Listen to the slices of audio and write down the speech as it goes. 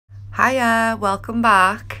Hiya, welcome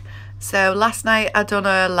back. So last night I done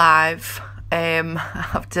a live.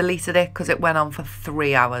 I've deleted it because it went on for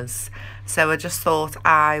 3 hours. So I just thought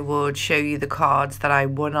I would show you the cards that I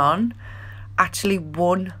won on. Actually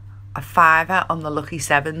won a fiver on the Lucky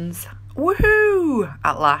Sevens. Woohoo!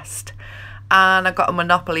 At last. And I got a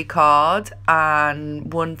Monopoly card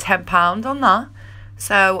and won £10 on that.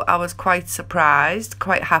 So I was quite surprised,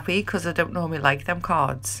 quite happy because I don't normally like them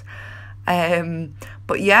cards.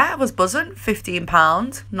 But yeah, I was buzzing.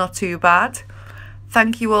 £15, not too bad.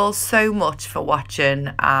 Thank you all so much for watching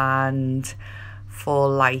and for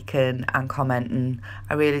liking and commenting.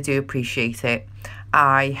 I really do appreciate it.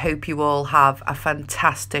 I hope you all have a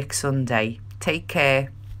fantastic Sunday. Take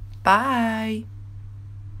care. Bye.